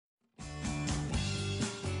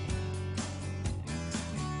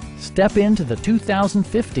Step into the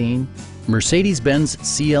 2015 Mercedes-Benz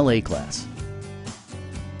CLA-Class.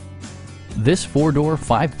 This four-door,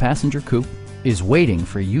 five-passenger coupe is waiting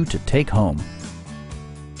for you to take home.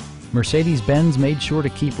 Mercedes-Benz made sure to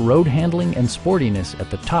keep road handling and sportiness at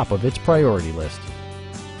the top of its priority list.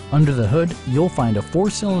 Under the hood, you'll find a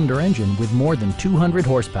four-cylinder engine with more than 200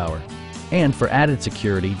 horsepower. And for added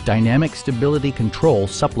security, dynamic stability control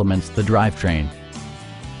supplements the drivetrain.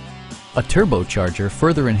 A turbocharger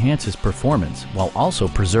further enhances performance while also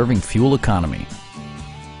preserving fuel economy.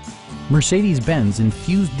 Mercedes-Benz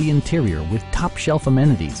infused the interior with top-shelf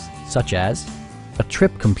amenities such as a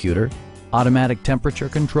trip computer, automatic temperature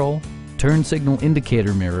control, turn signal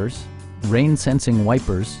indicator mirrors, rain-sensing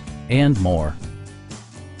wipers, and more.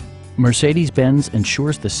 Mercedes-Benz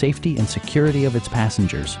ensures the safety and security of its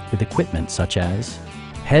passengers with equipment such as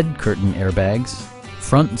head curtain airbags,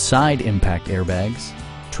 front and side impact airbags,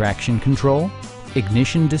 traction control,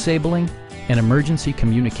 ignition disabling, an emergency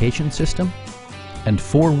communication system, and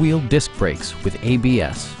four-wheel disc brakes with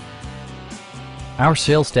ABS. Our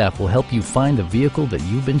sales staff will help you find the vehicle that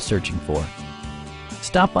you've been searching for.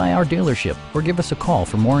 Stop by our dealership or give us a call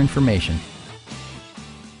for more information.